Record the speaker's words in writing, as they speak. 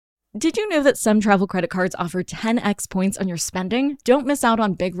Did you know that some travel credit cards offer 10x points on your spending? Don't miss out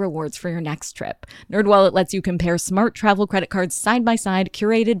on big rewards for your next trip. NerdWallet lets you compare smart travel credit cards side by side,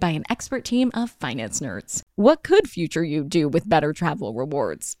 curated by an expert team of finance nerds. What could future you do with better travel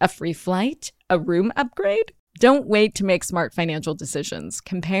rewards? A free flight? A room upgrade? Don't wait to make smart financial decisions.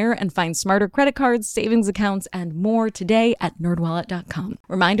 Compare and find smarter credit cards, savings accounts, and more today at nerdwallet.com.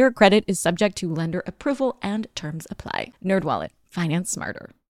 Reminder, credit is subject to lender approval and terms apply. NerdWallet. Finance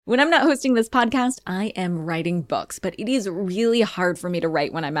smarter. When I'm not hosting this podcast, I am writing books, but it is really hard for me to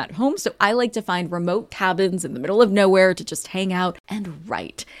write when I'm at home, so I like to find remote cabins in the middle of nowhere to just hang out and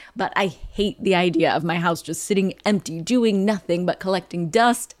write. But I hate the idea of my house just sitting empty, doing nothing but collecting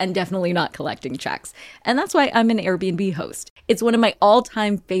dust and definitely not collecting checks. And that's why I'm an Airbnb host. It's one of my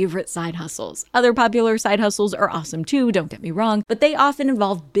all-time favorite side hustles. Other popular side hustles are awesome too, don't get me wrong, but they often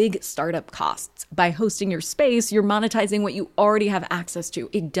involve big startup costs. By hosting your space, you're monetizing what you already have access to.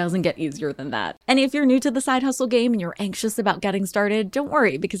 It doesn't get easier than that. And if you're new to the side hustle game and you're anxious about getting started, don't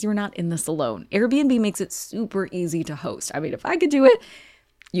worry, because you're not in this alone. Airbnb makes it super easy to host. I mean, if I could do it,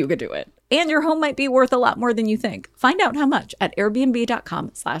 you could do it. And your home might be worth a lot more than you think. Find out how much at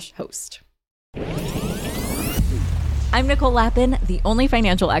airbnb.com/host. I'm Nicole Lappin, the only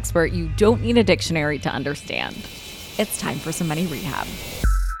financial expert you don't need a dictionary to understand. It's time for some money rehab.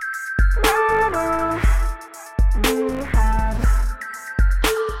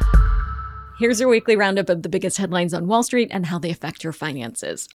 Here's your weekly roundup of the biggest headlines on Wall Street and how they affect your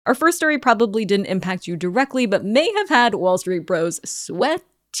finances. Our first story probably didn't impact you directly, but may have had Wall Street bros sweating.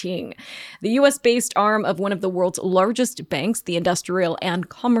 The US-based arm of one of the world's largest banks, the Industrial and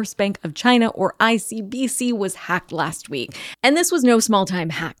Commerce Bank of China, or ICBC, was hacked last week. And this was no small-time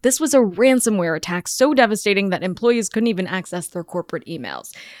hack. This was a ransomware attack so devastating that employees couldn't even access their corporate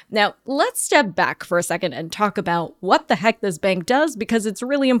emails. Now, let's step back for a second and talk about what the heck this bank does, because it's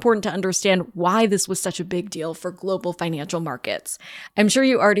really important to understand why this was such a big deal for global financial markets. I'm sure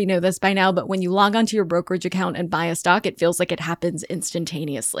you already know this by now, but when you log onto your brokerage account and buy a stock, it feels like it happens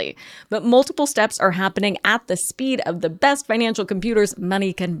instantaneously. But multiple steps are happening at the speed of the best financial computers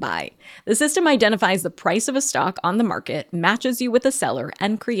money can buy. The system identifies the price of a stock on the market, matches you with a seller,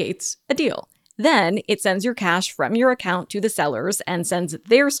 and creates a deal. Then it sends your cash from your account to the sellers and sends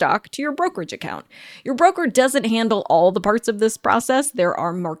their stock to your brokerage account. Your broker doesn't handle all the parts of this process. There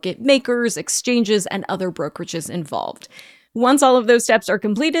are market makers, exchanges, and other brokerages involved. Once all of those steps are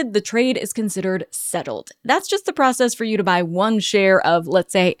completed, the trade is considered settled. That's just the process for you to buy one share of,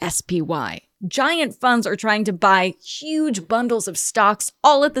 let's say, SPY. Giant funds are trying to buy huge bundles of stocks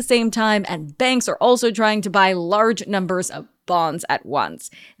all at the same time, and banks are also trying to buy large numbers of bonds at once.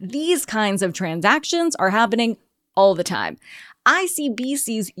 These kinds of transactions are happening all the time.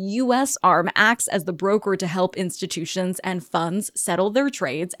 ICBC's U.S. arm acts as the broker to help institutions and funds settle their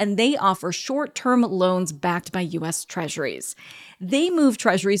trades, and they offer short-term loans backed by U.S. Treasuries. They move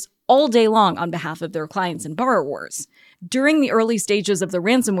Treasuries all day long on behalf of their clients and borrowers. During the early stages of the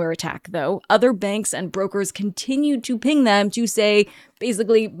ransomware attack, though, other banks and brokers continued to ping them to say,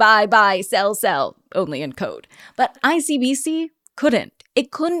 basically, buy, sell, only in code. But ICBC couldn't. It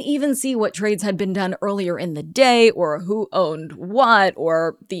couldn't even see what trades had been done earlier in the day, or who owned what,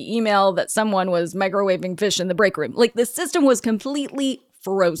 or the email that someone was microwaving fish in the break room. Like, the system was completely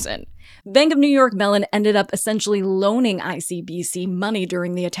frozen. Bank of New York Mellon ended up essentially loaning ICBC money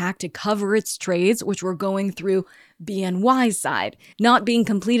during the attack to cover its trades, which were going through BNY's side, not being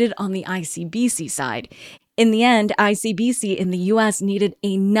completed on the ICBC side. In the end, ICBC in the U.S. needed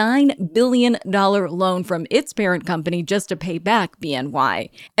a $9 billion loan from its parent company just to pay back BNY.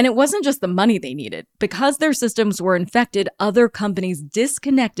 And it wasn't just the money they needed. Because their systems were infected, other companies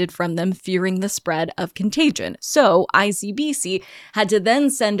disconnected from them, fearing the spread of contagion. So ICBC had to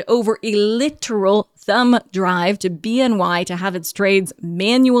then send over a literal thumb drive to BNY to have its trades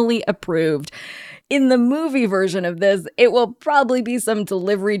manually approved. In the movie version of this, it will probably be some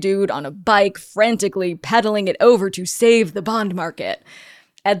delivery dude on a bike frantically pedaling it over to save the bond market.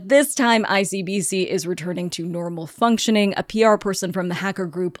 At this time, ICBC is returning to normal functioning. A PR person from the hacker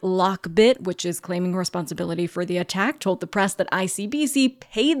group Lockbit, which is claiming responsibility for the attack, told the press that ICBC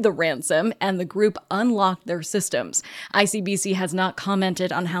paid the ransom and the group unlocked their systems. ICBC has not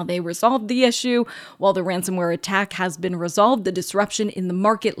commented on how they resolved the issue. While the ransomware attack has been resolved, the disruption in the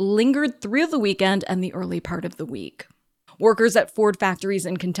market lingered through the weekend and the early part of the week. Workers at Ford factories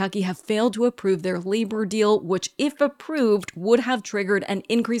in Kentucky have failed to approve their labor deal, which, if approved, would have triggered an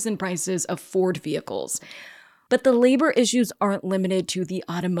increase in prices of Ford vehicles. But the labor issues aren't limited to the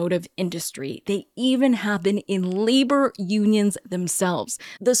automotive industry. They even happen in labor unions themselves.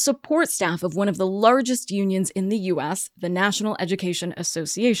 The support staff of one of the largest unions in the US, the National Education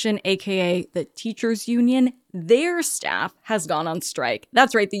Association, aka the Teachers Union, their staff has gone on strike.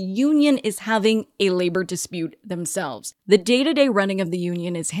 That's right, the union is having a labor dispute themselves. The day-to-day running of the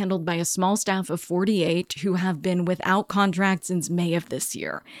union is handled by a small staff of 48 who have been without contract since May of this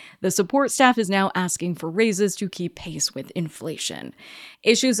year. The support staff is now asking for raises to keep pace with inflation.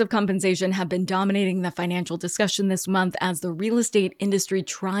 Issues of compensation have been dominating the financial discussion this month as the real estate industry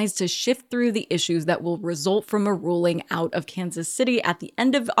tries to shift through the issues that will result from a ruling out of Kansas City at the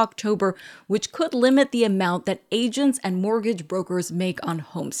end of October, which could limit the amount that agents and mortgage brokers make on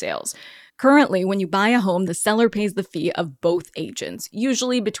home sales. Currently, when you buy a home, the seller pays the fee of both agents,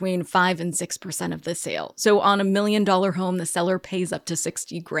 usually between 5 and 6% of the sale. So on a $1 million home, the seller pays up to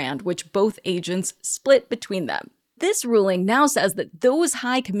 $60,000, which both agents split between them. This ruling now says that those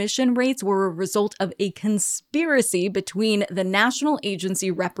high commission rates were a result of a conspiracy between the national agency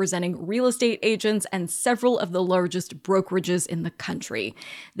representing real estate agents and several of the largest brokerages in the country.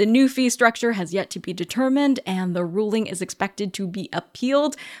 The new fee structure has yet to be determined, and the ruling is expected to be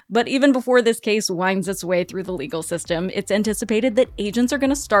appealed. But even before this case winds its way through the legal system, it's anticipated that agents are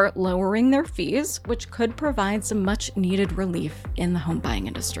going to start lowering their fees, which could provide some much-needed relief in the home buying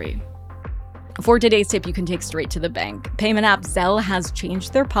industry. For today's tip, you can take straight to the bank. Payment app Zelle has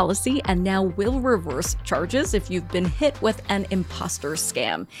changed their policy and now will reverse charges if you've been hit with an imposter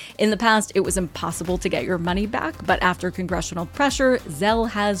scam. In the past, it was impossible to get your money back, but after congressional pressure, Zelle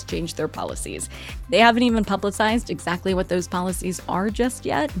has changed their policies. They haven't even publicized exactly what those policies are just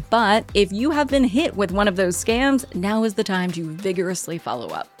yet, but if you have been hit with one of those scams, now is the time to vigorously follow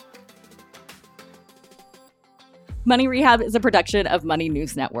up. Money Rehab is a production of Money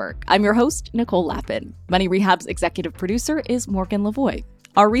News Network. I'm your host, Nicole Lappin. Money Rehab's executive producer is Morgan Lavoie.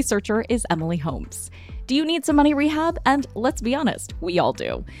 Our researcher is Emily Holmes. Do you need some money rehab? And let's be honest, we all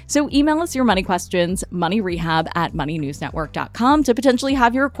do. So email us your money questions, moneyrehab@moneynewsnetwork.com, to potentially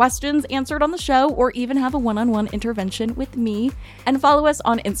have your questions answered on the show or even have a one-on-one intervention with me. And follow us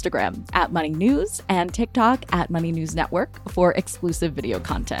on Instagram @MoneyNews and TikTok @MoneyNewsNetwork for exclusive video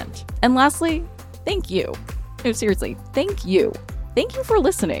content. And lastly, thank you. No, seriously, thank you. Thank you for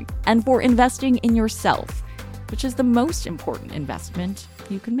listening and for investing in yourself, which is the most important investment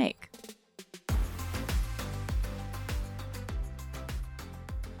you can make.